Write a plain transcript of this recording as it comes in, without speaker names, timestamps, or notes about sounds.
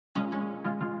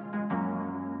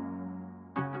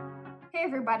Hey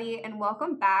everybody, and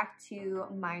welcome back to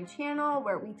my channel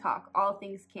where we talk all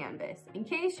things Canvas. In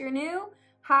case you're new,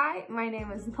 hi, my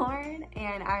name is Lauren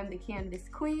and I'm the Canvas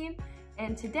Queen,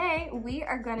 and today we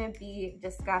are going to be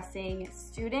discussing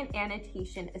student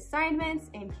annotation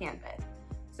assignments in Canvas.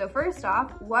 So first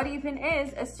off, what even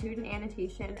is a student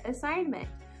annotation assignment?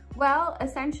 Well,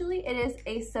 essentially it is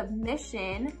a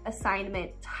submission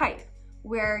assignment type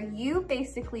where you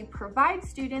basically provide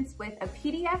students with a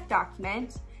PDF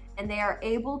document and they are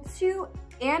able to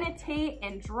annotate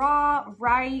and draw,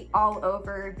 write all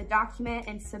over the document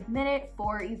and submit it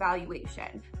for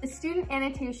evaluation. The student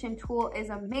annotation tool is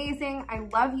amazing. I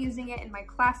love using it in my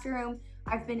classroom.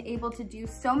 I've been able to do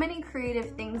so many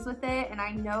creative things with it, and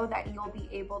I know that you'll be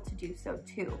able to do so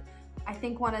too. I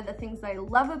think one of the things that I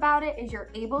love about it is you're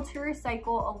able to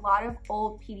recycle a lot of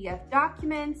old PDF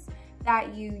documents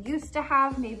that you used to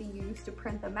have. Maybe you used to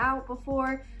print them out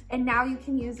before, and now you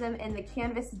can use them in the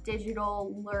Canvas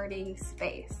digital learning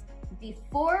space.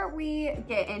 Before we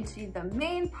get into the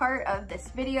main part of this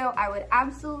video, I would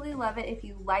absolutely love it if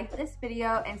you like this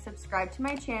video and subscribe to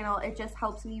my channel. It just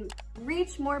helps me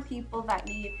reach more people that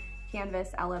need Canvas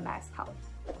LMS help.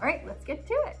 All right, let's get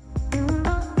to it.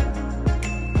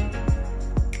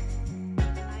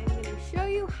 Show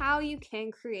you how you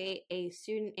can create a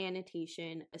student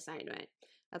annotation assignment.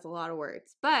 That's a lot of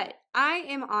words, but I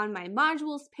am on my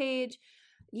modules page.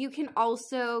 You can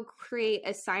also create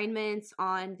assignments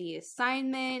on the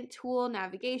assignment tool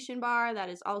navigation bar. That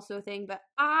is also a thing, but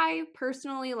I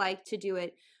personally like to do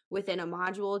it within a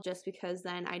module just because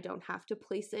then I don't have to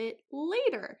place it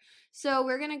later. So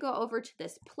we're gonna go over to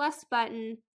this plus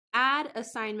button, add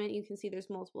assignment. You can see there's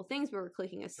multiple things, but we're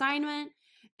clicking assignment.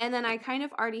 And then I kind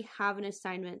of already have an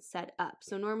assignment set up.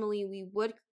 So normally we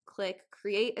would click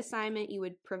create assignment, you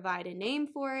would provide a name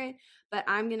for it, but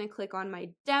I'm going to click on my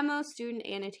demo student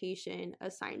annotation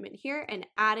assignment here and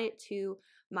add it to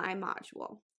my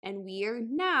module. And we are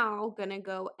now going to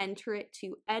go enter it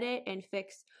to edit and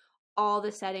fix all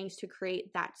the settings to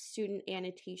create that student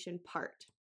annotation part.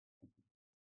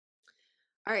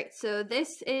 All right, so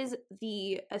this is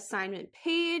the assignment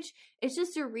page. It's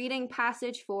just a reading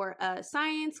passage for a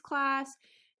science class.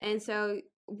 And so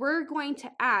we're going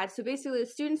to add, so basically the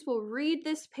students will read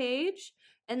this page,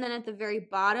 and then at the very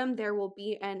bottom, there will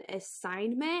be an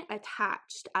assignment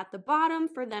attached at the bottom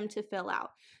for them to fill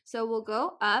out. So we'll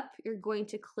go up, you're going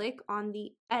to click on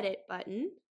the edit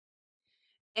button.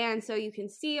 And so you can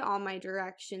see all my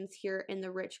directions here in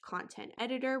the rich content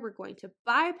editor. We're going to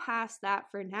bypass that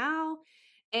for now.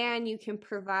 And you can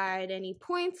provide any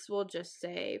points. We'll just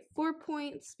say 4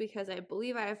 points because I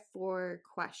believe I have 4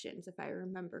 questions if I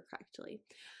remember correctly.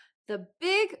 The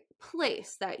big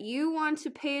place that you want to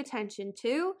pay attention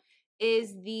to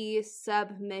is the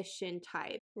submission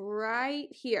type right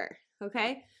here,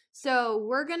 okay? So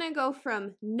we're gonna go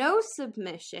from no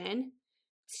submission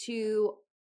to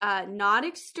not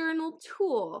external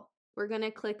tool. We're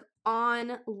gonna click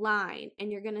online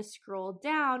and you're gonna scroll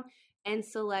down and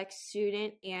select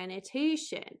student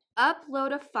annotation.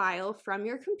 Upload a file from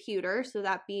your computer, so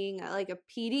that being like a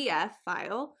PDF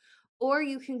file, or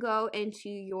you can go into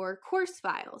your course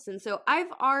files. And so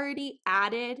I've already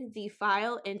added the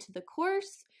file into the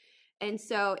course, and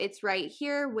so it's right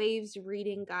here, Waves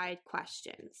Reading Guide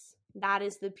Questions. That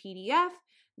is the PDF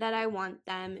that I want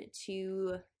them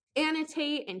to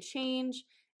annotate and change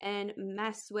and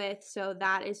mess with. So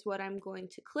that is what I'm going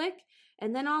to click.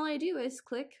 And then all I do is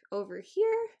click over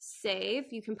here,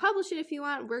 save. You can publish it if you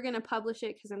want. We're gonna publish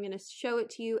it because I'm gonna show it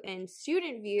to you in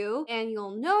student view. And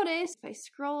you'll notice, if I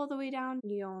scroll all the way down,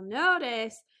 you'll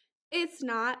notice it's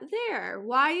not there.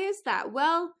 Why is that?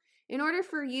 Well, in order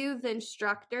for you, the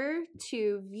instructor,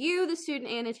 to view the student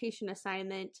annotation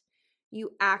assignment,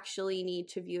 you actually need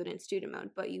to view it in student mode.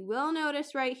 But you will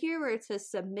notice right here where it says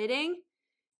submitting,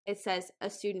 it says a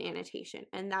student annotation,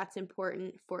 and that's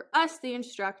important for us, the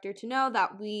instructor, to know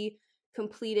that we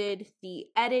completed the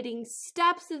editing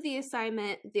steps of the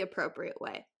assignment the appropriate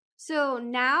way. So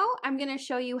now I'm going to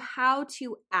show you how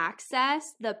to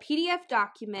access the PDF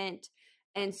document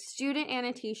and student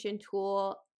annotation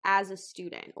tool as a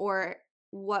student, or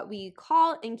what we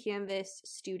call in Canvas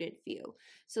student view.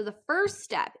 So the first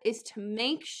step is to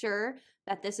make sure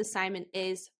that this assignment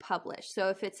is published. So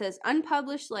if it says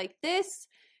unpublished like this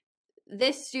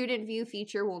student view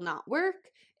feature will not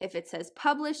work. If it says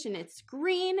publish and it's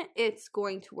green, it's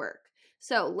going to work.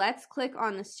 So let's click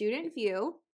on the student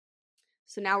view.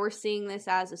 So now we're seeing this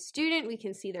as a student. We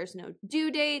can see there's no due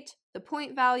date, the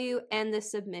point value, and the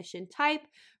submission type.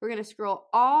 We're going to scroll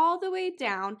all the way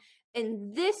down,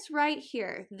 and this right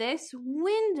here, this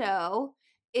window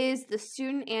is the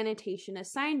student annotation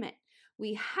assignment.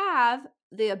 we have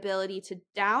the ability to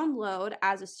download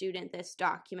as a student this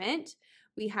document.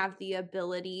 We have the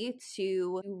ability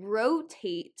to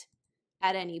rotate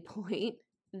at any point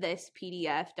this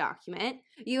PDF document.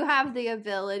 You have the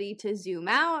ability to zoom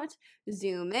out,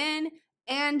 zoom in,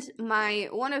 and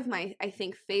one of my I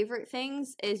think favorite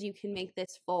things is you can make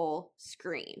this full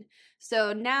screen.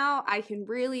 So now I can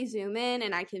really zoom in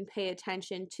and I can pay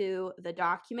attention to the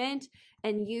document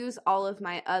and use all of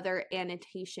my other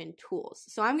annotation tools.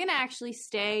 So I'm going to actually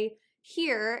stay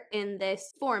here in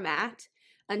this format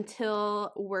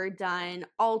until we're done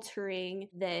altering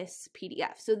this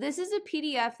PDF. So this is a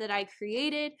PDF that I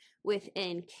created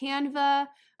within Canva.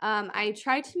 I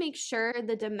tried to make sure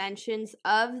the dimensions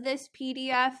of this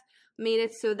PDF made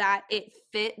it so that it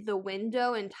fit the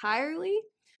window entirely.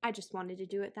 I just wanted to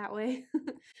do it that way.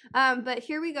 But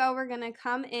here we go. We're going to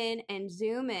come in and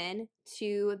zoom in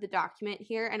to the document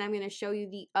here, and I'm going to show you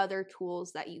the other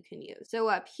tools that you can use. So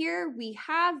up here, we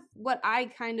have what I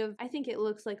think it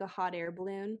looks like a hot air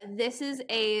balloon. This is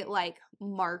a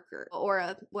marker,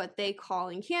 or what they call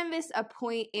in Canvas, a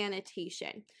point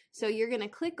annotation. So you're going to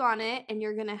click on it and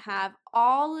you're going to have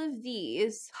all of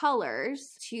these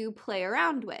colors to play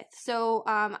around with. So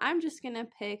I'm just going to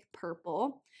pick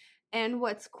purple. And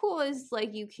what's cool is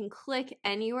you can click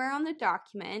anywhere on the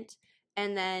document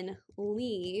and then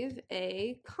leave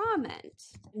a comment.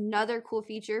 Another cool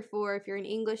feature for if you're an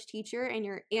English teacher and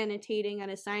you're annotating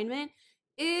an assignment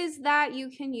is that you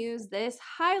can use this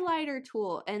highlighter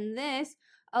tool, and this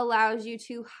allows you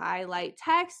to highlight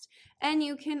text, and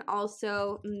you can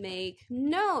also make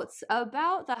notes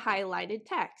about the highlighted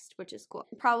text, which is cool.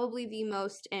 Probably the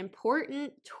most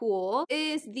important tool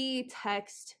is the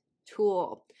text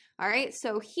tool. All right,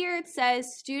 so here it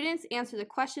says students answer the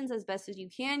questions as best as you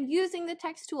can using the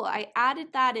text tool. I added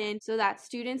that in so that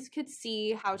students could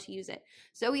see how to use it.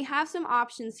 So we have some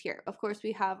options here. Of course,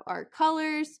 we have our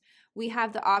colors. We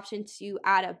have the option to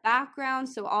add a background.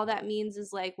 So all that means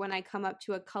is when I come up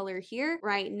to a color here,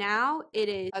 right now it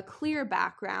is a clear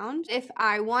background. If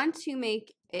I want to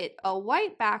make it a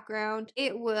white background,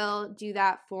 it will do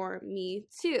that for me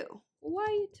too.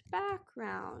 White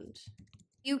background.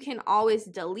 You can always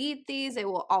delete these. It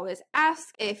will always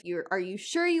ask are you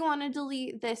sure you want to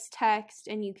delete this text?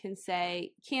 And you can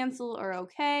say cancel or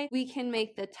okay. We can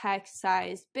make the text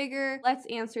size bigger. Let's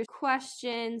answer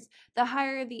questions. The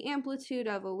higher the amplitude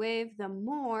of a wave, the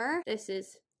more this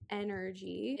is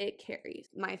energy it carries.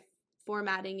 My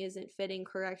formatting isn't fitting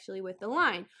correctly with the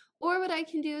line. Or what I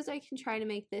can do is I can try to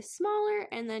make this smaller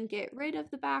and then get rid of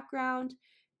the background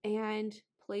and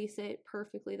place it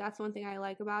perfectly. That's one thing I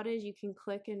like about it is you can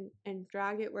click and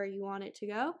drag it where you want it to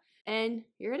go, and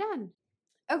you're done.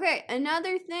 Okay,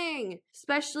 another thing,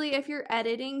 especially if you're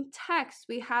editing text,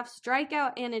 we have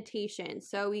strikeout annotation.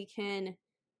 So we can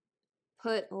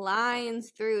put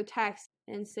lines through text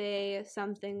and say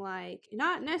something like,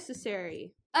 not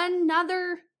necessary.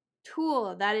 Another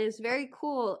tool that is very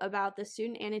cool about the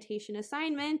student annotation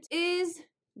assignment is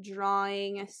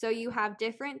drawing. So you have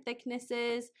different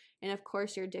thicknesses and of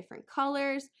course your different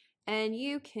colors, and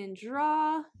you can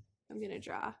draw, I'm going to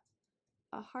draw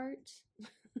a heart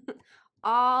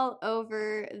all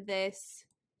over this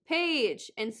page.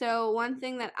 And so one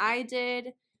thing that I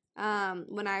did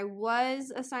when I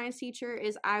was a science teacher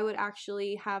is I would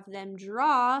actually have them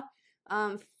draw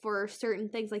for certain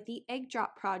things, like the egg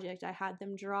drop project. I had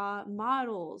them draw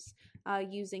models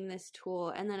using this tool,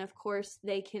 and then of course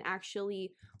they can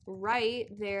actually write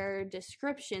their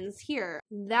descriptions here.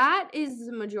 That is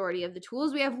the majority of the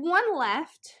tools. We have one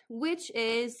left, which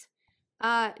is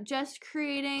just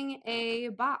creating a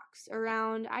box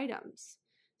around items.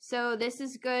 So this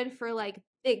is good for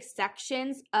big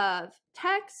sections of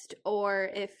text,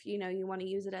 or if you want to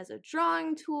use it as a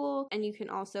drawing tool, and you can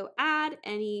also add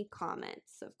any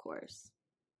comments, of course.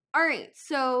 All right,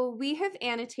 so we have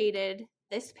annotated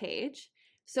this page.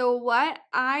 So what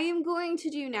I am going to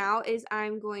do now is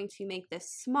I'm going to make this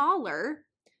smaller.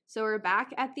 So we're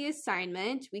back at the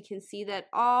assignment. We can see that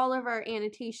all of our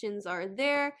annotations are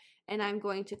there, and I'm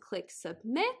going to click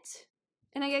submit,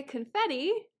 and I get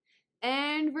confetti.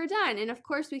 And we're done. And of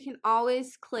course, we can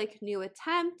always click new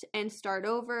attempt and start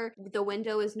over. The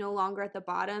window is no longer at the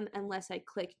bottom unless I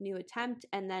click new attempt,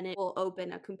 and then it will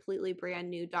open a completely brand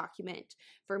new document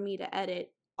for me to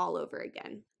edit all over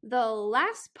again. The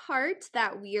last part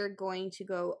that we are going to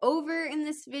go over in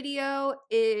this video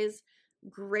is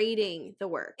grading the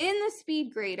work. In the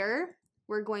speed grader,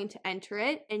 we're going to enter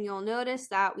it, and you'll notice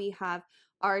that we have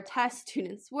our test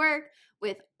students' work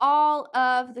with all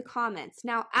of the comments.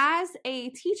 Now, as a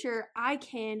teacher, I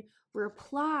can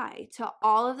reply to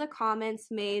all of the comments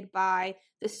made by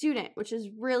the student, which is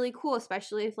really cool,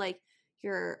 especially if like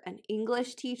you're an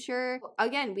English teacher.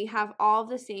 Again, we have all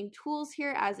the same tools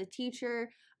here as a teacher.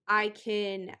 I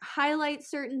can highlight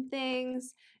certain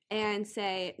things and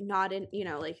say not in, you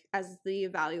know, like as the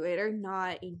evaluator,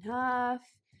 not enough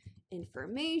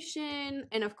information.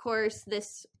 And of course,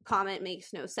 this comment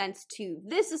makes no sense to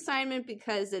this assignment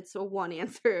because it's a one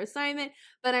answer assignment,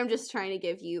 but I'm just trying to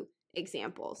give you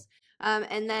examples.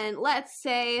 And then let's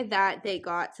say that they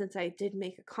got, since I did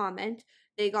make a comment,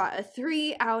 they got a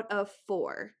 3 out of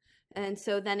 4. And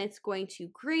so then it's going to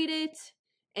grade it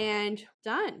and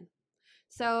done.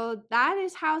 So that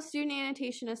is how student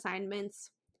annotation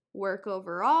assignments work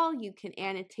overall. You can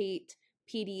annotate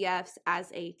PDFs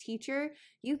as a teacher.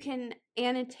 You can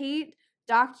annotate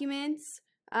documents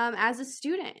as a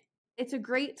student. It's a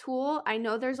great tool. I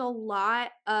know there's a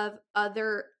lot of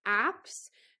other apps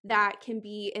that can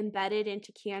be embedded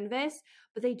into Canvas,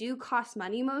 but they do cost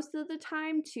money most of the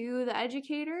time to the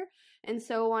educator. And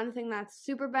so one thing that's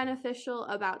super beneficial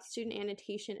about student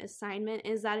annotation assignment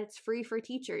is that it's free for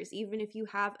teachers. Even if you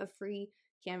have a free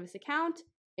Canvas account,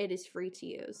 it is free to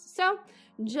use. So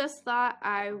just thought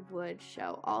I would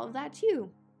show all of that to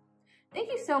you. Thank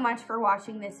you so much for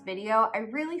watching this video. I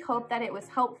really hope that it was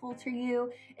helpful to you.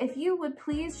 If you would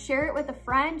please share it with a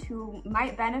friend who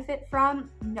might benefit from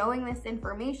knowing this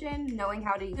information, knowing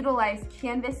how to utilize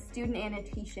Canvas student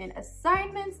annotation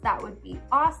assignments, that would be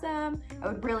awesome. I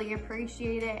would really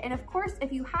appreciate it. And of course,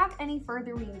 if you have any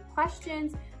further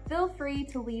questions, feel free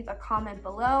to leave a comment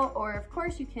below, or of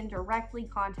course you can directly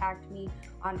contact me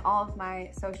on all of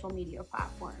my social media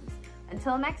platforms.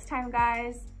 Until next time,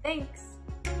 guys, thanks.